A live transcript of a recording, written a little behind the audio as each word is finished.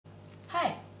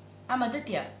I'm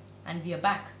Aditya and we are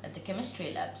back at the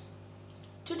chemistry labs.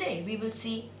 Today we will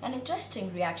see an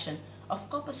interesting reaction of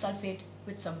copper sulphate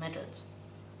with some metals.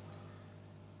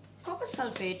 Copper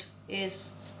sulphate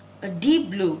is a deep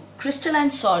blue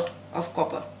crystalline salt of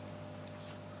copper.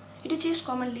 It is used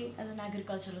commonly as an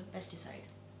agricultural pesticide.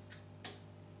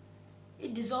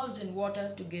 It dissolves in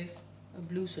water to give a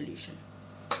blue solution.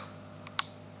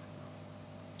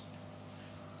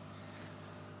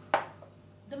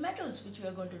 The metals which we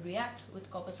are going to react with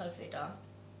copper sulphate are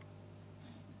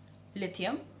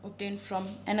lithium, obtained from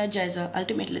Energizer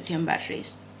Ultimate Lithium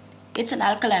batteries. It's an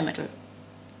alkali metal,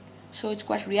 so it's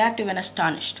quite reactive and is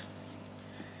tarnished.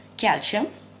 Calcium,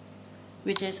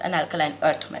 which is an alkaline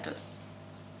earth metal.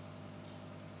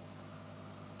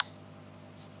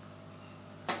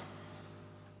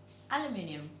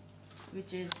 Aluminium,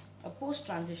 which is a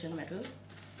post-transition metal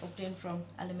obtained from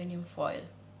aluminium foil.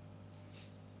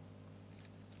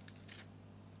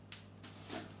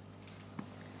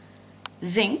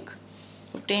 Zinc,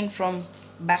 obtained from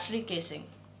battery casing,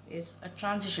 is a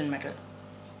transition metal.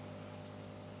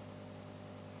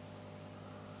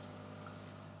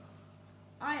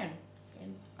 Iron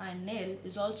in iron nail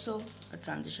is also a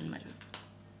transition metal.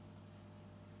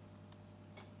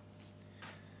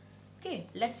 Okay,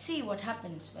 let's see what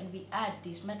happens when we add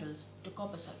these metals to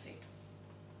copper sulphate.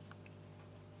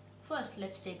 First,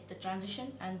 let's take the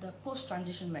transition and the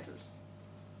post-transition metals.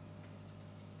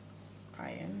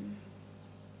 Iron,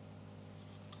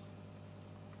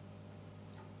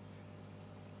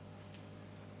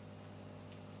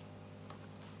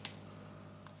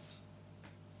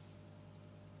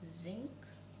 zinc,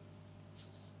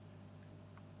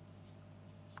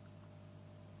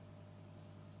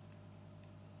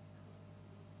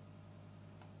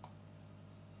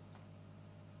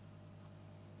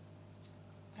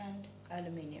 and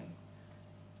aluminium.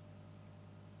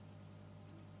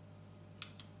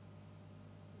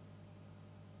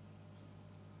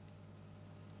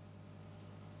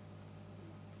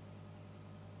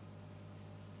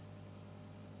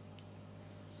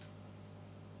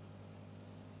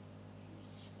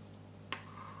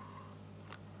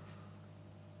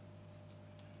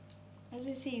 As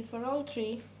we see, for all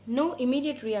three, no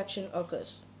immediate reaction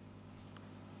occurs.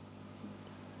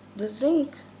 The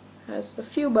zinc has a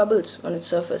few bubbles on its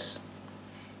surface,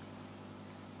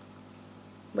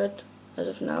 but as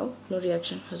of now, no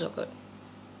reaction has occurred.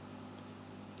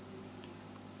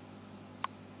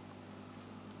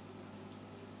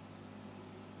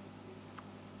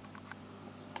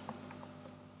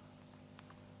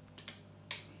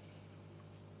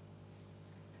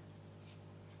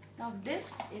 Now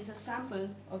this is a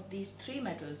sample of these three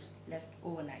metals left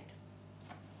overnight,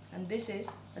 and this is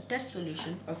a test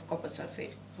solution of copper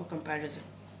sulphate for comparison.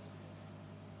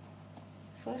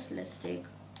 First, let's take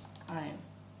iron.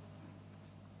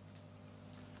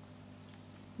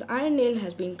 The iron nail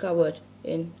has been covered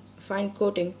in a fine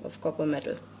coating of copper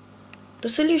metal. The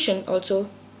solution also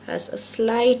has a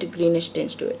slight greenish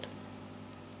tinge to it.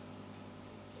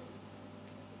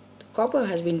 The copper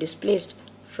has been displaced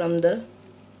from the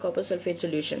copper sulphate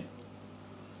solution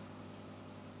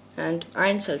and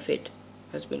iron sulphate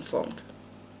has been formed.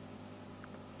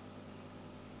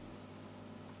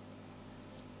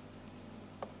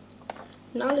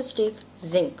 Now let's take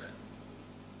zinc.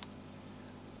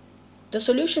 The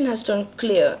solution has turned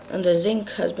clear and the zinc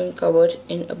has been covered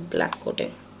in a black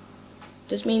coating.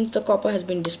 This means the copper has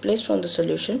been displaced from the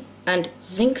solution and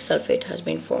zinc sulphate has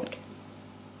been formed.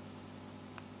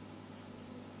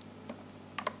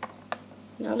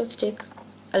 Now let's take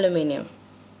aluminium.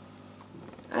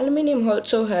 Aluminium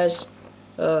also has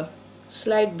a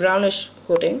slight brownish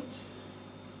coating,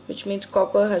 which means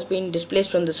copper has been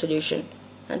displaced from the solution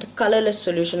and a colorless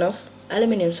solution of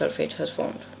aluminium sulphate has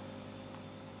formed.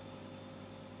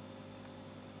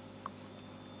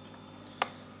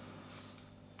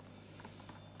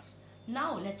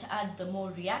 Now let's add the more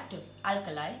reactive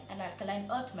alkali and alkaline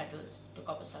earth metals to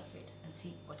copper sulphate and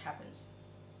see what happens.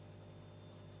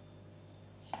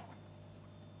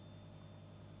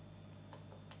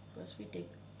 First we take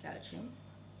calcium.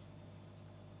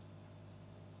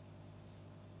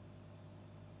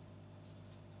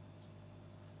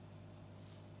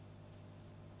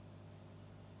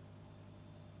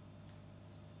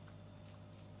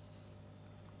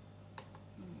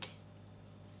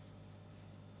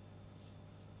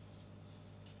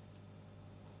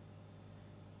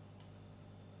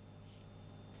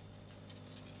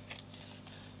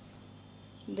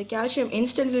 The calcium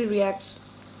instantly reacts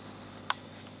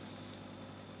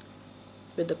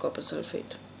with the copper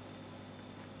sulphate.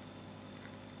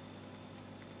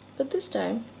 But this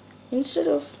time, instead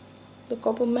of the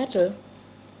copper metal,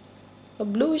 A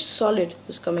bluish solid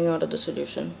is coming out of the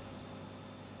solution,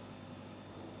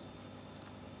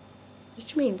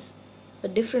 which means a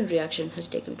different reaction has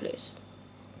taken place.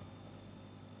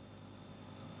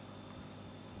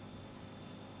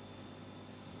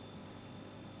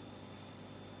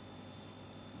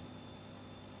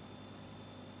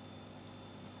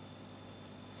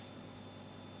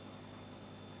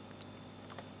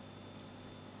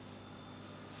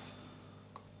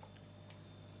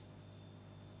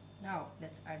 Now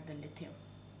let's add the lithium.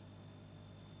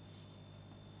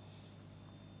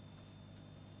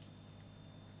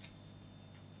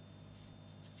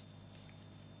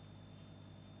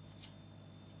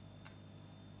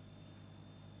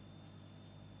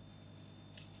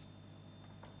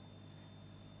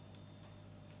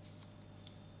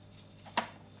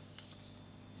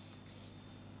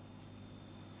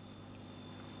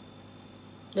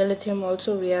 The lithium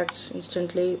also reacts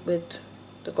instantly with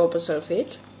the copper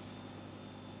sulfate.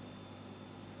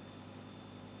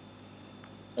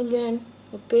 Again,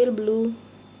 a pale blue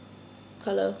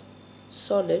color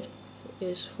solid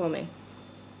is forming,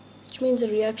 which means a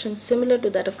reaction similar to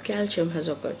that of calcium has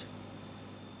occurred.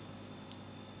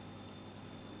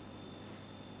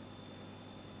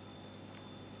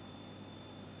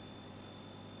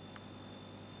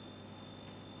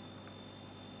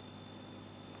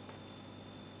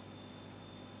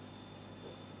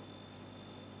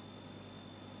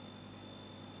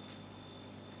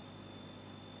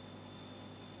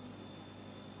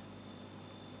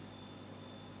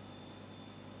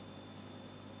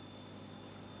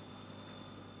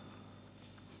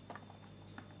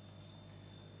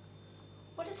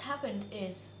 What has happened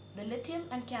is the lithium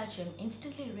and calcium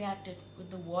instantly reacted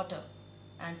with the water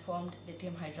and formed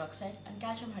lithium hydroxide and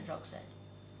calcium hydroxide.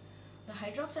 The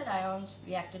hydroxide ions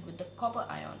reacted with the copper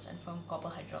ions and formed copper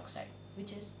hydroxide,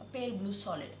 which is a pale blue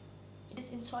solid. It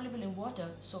is insoluble in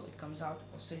water, so it comes out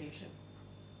of solution.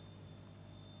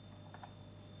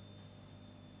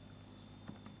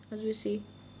 As we see,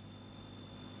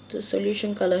 the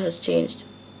solution color has changed.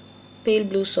 Pale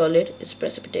blue solid is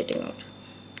precipitating out.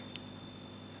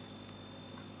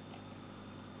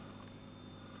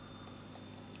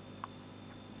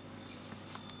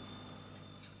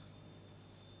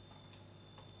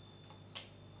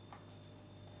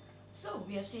 So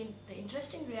we have seen the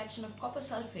interesting reaction of copper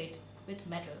sulfate with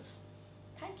metals.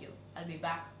 Thank you. I'll be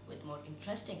back with more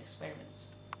interesting experiments.